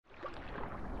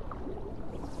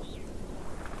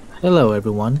Hello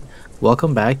everyone,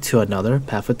 welcome back to another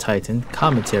Path of Titan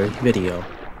commentary video,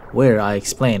 where I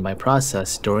explain my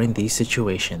process during these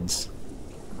situations.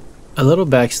 A little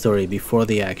backstory before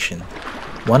the action.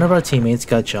 One of our teammates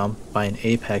got jumped by an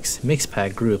Apex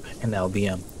Mixpack group in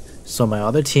LBM, so my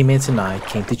other teammates and I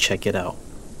came to check it out.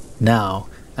 Now,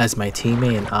 as my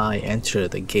teammate and I enter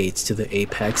the gates to the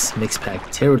Apex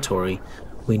Mixpack territory,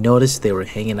 we noticed they were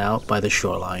hanging out by the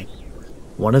shoreline.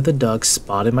 One of the ducks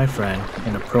spotted my friend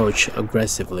and approached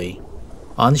aggressively.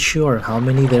 Unsure how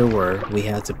many there were, we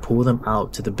had to pull them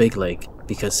out to the big lake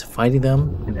because fighting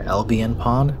them in the LBN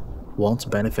pond won't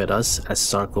benefit us as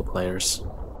Sarco players.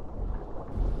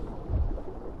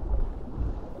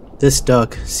 This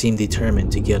duck seemed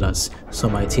determined to get us, so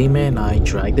my teammate and I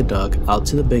dragged the duck out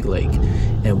to the big lake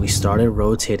and we started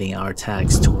rotating our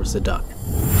attacks towards the duck.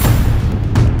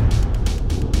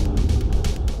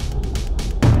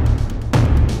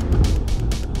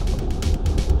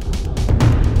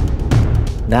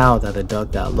 Now that the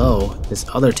duck got low, his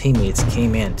other teammates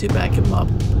came in to back him up,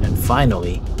 and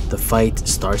finally, the fight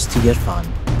starts to get fun.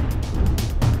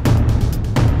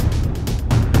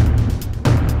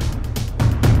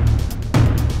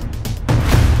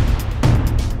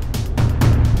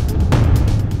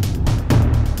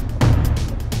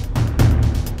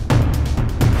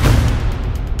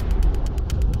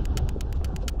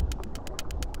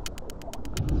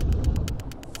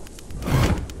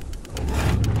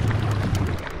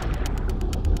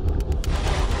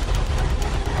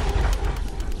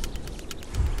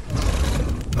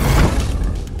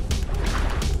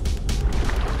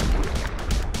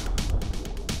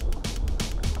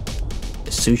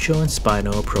 Sucho and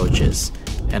Spino approaches,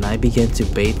 and I begin to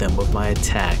bait them with my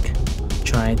attack,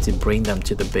 trying to bring them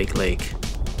to the big lake.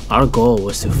 Our goal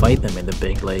was to fight them in the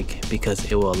big lake because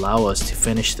it will allow us to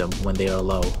finish them when they are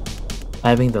low.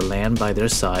 Having the land by their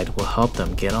side will help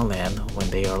them get on land when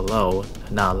they are low,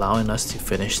 not allowing us to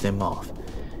finish them off.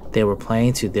 They were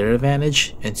playing to their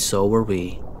advantage, and so were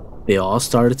we. They all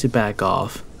started to back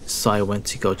off, so I went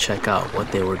to go check out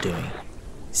what they were doing.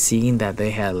 Seeing that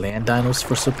they had land dinos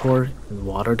for support and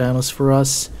water dinos for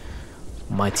us,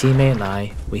 my teammate and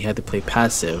I, we had to play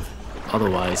passive,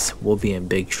 otherwise we'll be in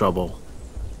big trouble.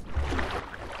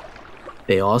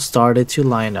 They all started to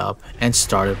line up and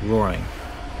started roaring.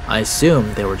 I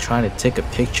assumed they were trying to take a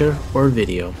picture or a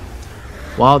video.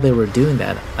 While they were doing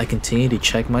that, I continued to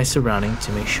check my surroundings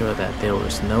to make sure that there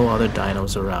was no other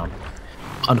dinos around.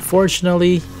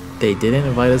 Unfortunately, they didn't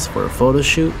invite us for a photo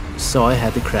shoot, so I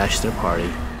had to crash their party.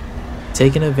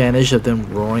 Taking advantage of them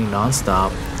roaring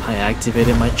non-stop, I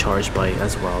activated my charge bite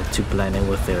as well to blend in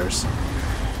with theirs.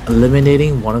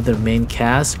 Eliminating one of their main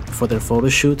casts for their photo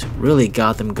shoot really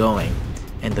got them going,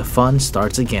 and the fun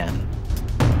starts again.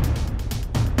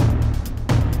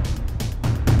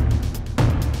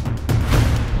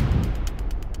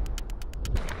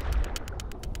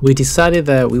 We decided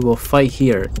that we will fight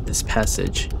here in this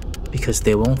passage, because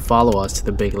they won't follow us to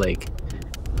the big lake.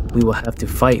 We will have to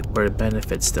fight where it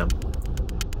benefits them.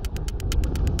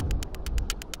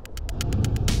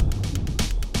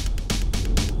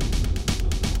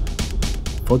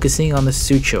 Focusing on the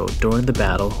Sucho during the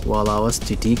battle will allow us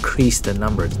to decrease the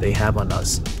numbers they have on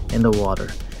us in the water,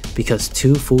 because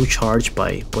 2 full charge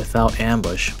bite without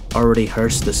ambush already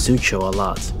hurts the Sucho a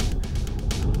lot.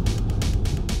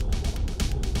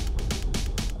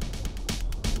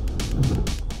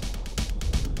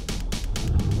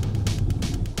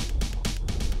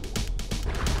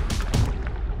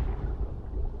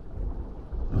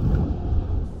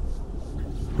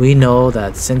 We know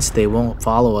that since they won't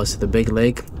follow us to the big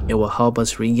lake, it will help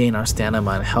us regain our stamina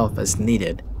and health as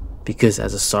needed, because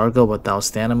as a Sarco without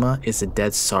stamina is a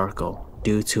dead Sarco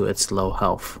due to its low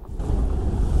health.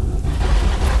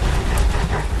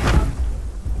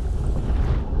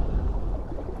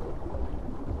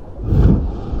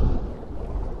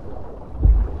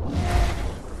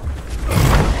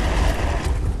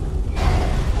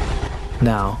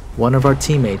 Now, one of our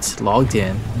teammates logged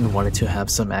in and wanted to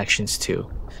have some actions too.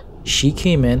 She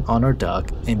came in on our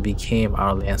duck and became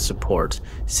our land support,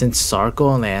 since Sarco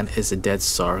on land is a dead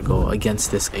Sarco against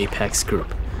this Apex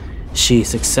group. She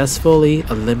successfully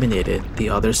eliminated the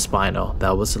other Spino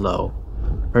that was low.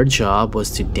 Her job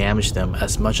was to damage them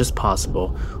as much as possible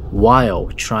while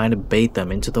trying to bait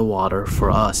them into the water for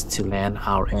us to land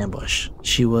our ambush.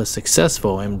 She was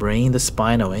successful in bringing the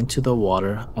Spino into the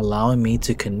water, allowing me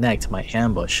to connect my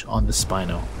ambush on the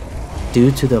Spino. Due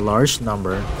to the large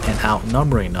number and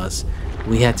outnumbering us,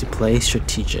 we had to play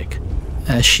strategic.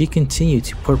 As she continued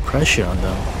to put pressure on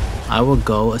them, I will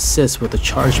go assist with the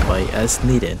charge bite as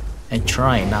needed and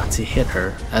try not to hit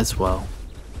her as well.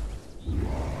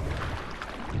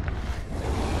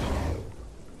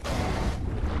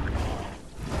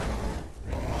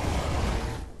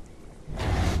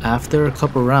 After a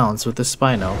couple rounds with the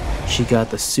Spino, she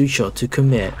got the Sucho to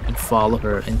commit and follow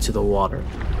her into the water,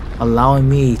 allowing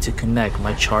me to connect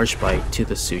my charge bite to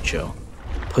the Sucho,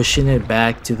 pushing it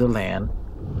back to the land.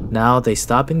 Now they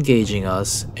stopped engaging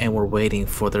us and were waiting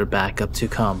for their backup to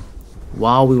come.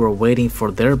 While we were waiting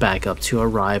for their backup to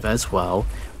arrive as well,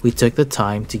 we took the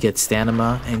time to get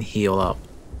stamina and heal up.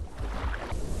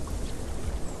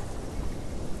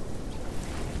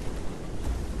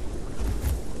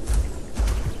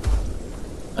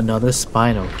 Another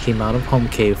Spino came out of home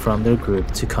cave from their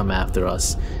group to come after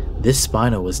us. This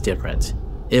Spino was different.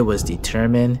 It was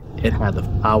determined, it had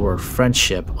the power of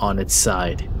friendship on its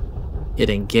side.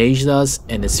 It engaged us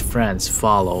and its friends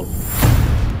followed.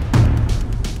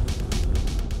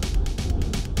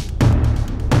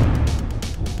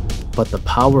 But the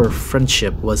power of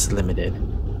friendship was limited,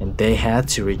 and they had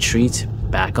to retreat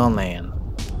back on land.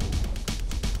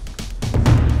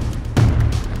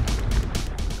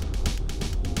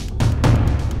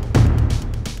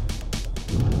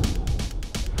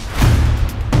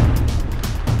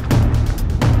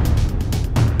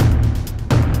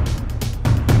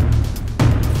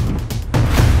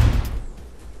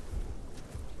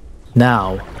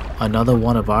 Now, another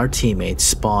one of our teammates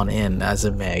spawned in as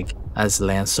a Meg as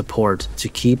land support to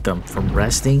keep them from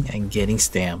resting and getting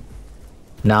stamp.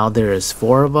 Now there is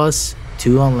 4 of us,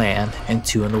 2 on land and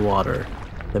 2 in the water.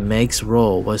 The Meg's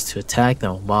role was to attack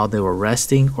them while they were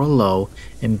resting or low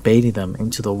and baiting them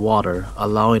into the water,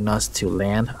 allowing us to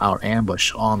land our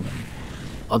ambush on them.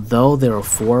 Although there were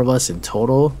 4 of us in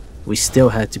total, we still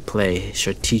had to play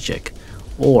strategic,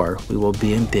 or we will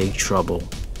be in big trouble.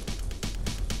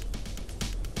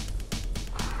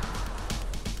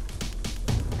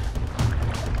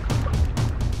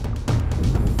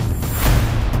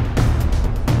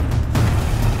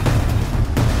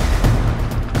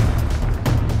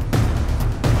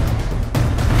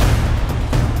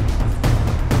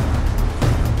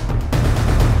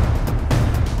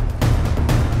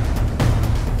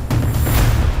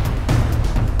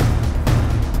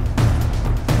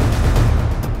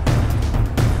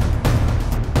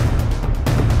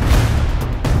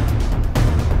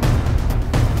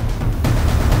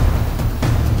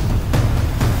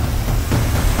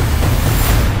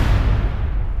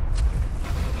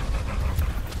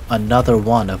 Another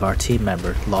one of our team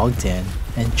members logged in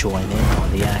and joined in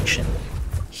on the action.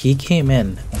 He came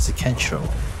in as a Kentro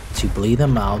to bleed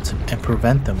them out and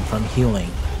prevent them from healing.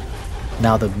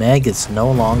 Now the Meg is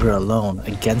no longer alone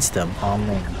against them on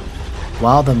land.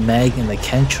 While the Meg and the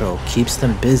Kentro keeps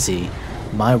them busy,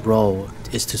 my role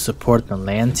is to support the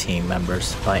land team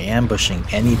members by ambushing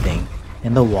anything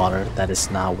in the water that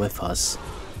is not with us.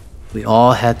 We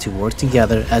all had to work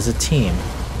together as a team,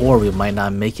 or we might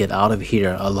not make it out of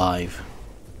here alive.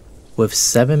 With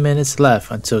 7 minutes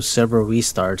left until server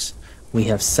restarts, we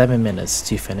have 7 minutes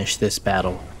to finish this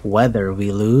battle. Whether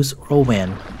we lose or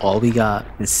win, all we got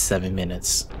is 7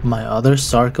 minutes. My other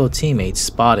Sarco teammate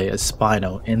spotted a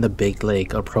Spino in the big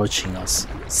lake approaching us.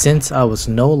 Since I was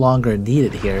no longer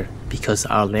needed here because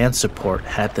our land support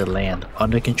had the land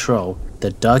under control,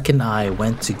 the Duck and I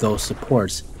went to go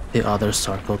support the other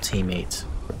Sarco teammates.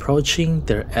 Approaching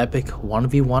their epic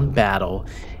 1v1 battle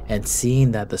and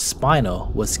seeing that the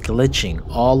Spino was glitching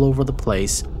all over the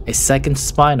place, a second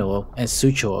Spino and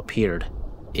Sucho appeared.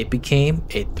 It became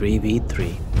a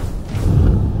 3v3.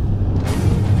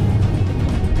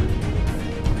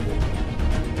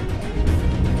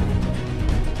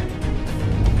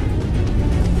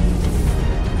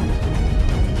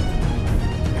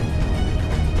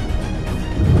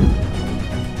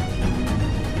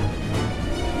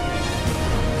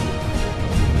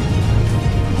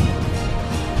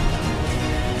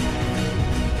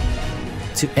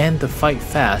 To end the fight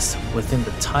fast within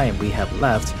the time we have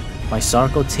left, my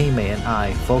Sarco teammate and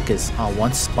I focus on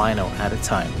one Spino at a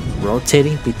time,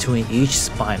 rotating between each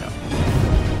Spino.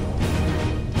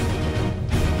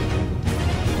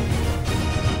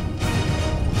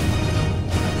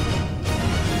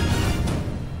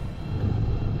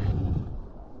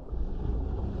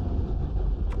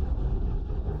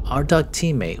 Our Duck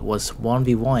teammate was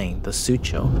 1v1ing the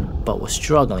Sucho, but was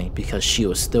struggling because she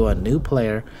was still a new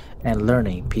player and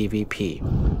learning PvP.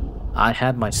 I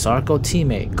had my Sarco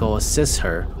teammate go assist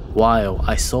her while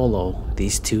I solo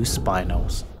these 2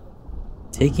 Spinos.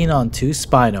 Taking on 2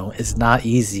 Spino is not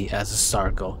easy as a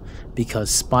Sarco because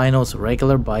Spino's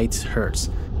regular bites hurts.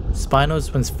 Spino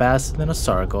swims faster than a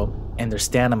Sarco and their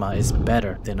stamina is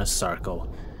better than a Sarco.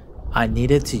 I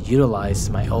needed to utilize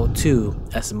my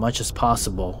O2 as much as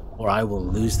possible or I will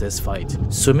lose this fight.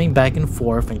 Swimming back and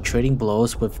forth and trading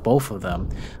blows with both of them,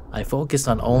 I focused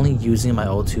on only using my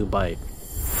O2 bite.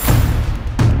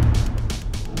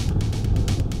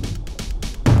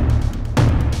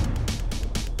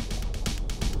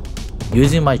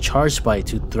 Using my charge bite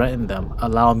to threaten them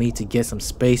allowed me to get some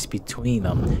space between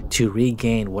them to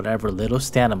regain whatever little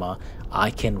stamina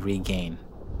I can regain.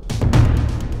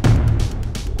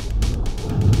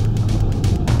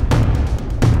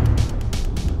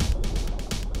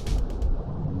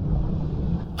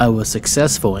 I was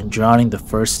successful in drowning the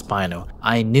first Spino.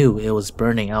 I knew it was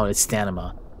burning out its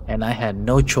stamina, and I had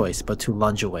no choice but to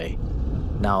lunge away.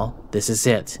 Now, this is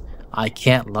it. I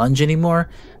can't lunge anymore.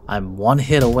 I'm one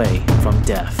hit away from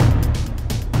death.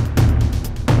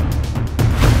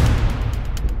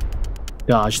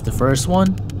 Dodge the first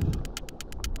one.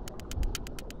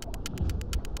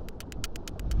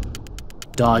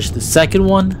 Dodge the second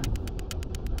one.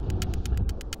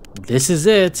 This is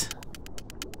it.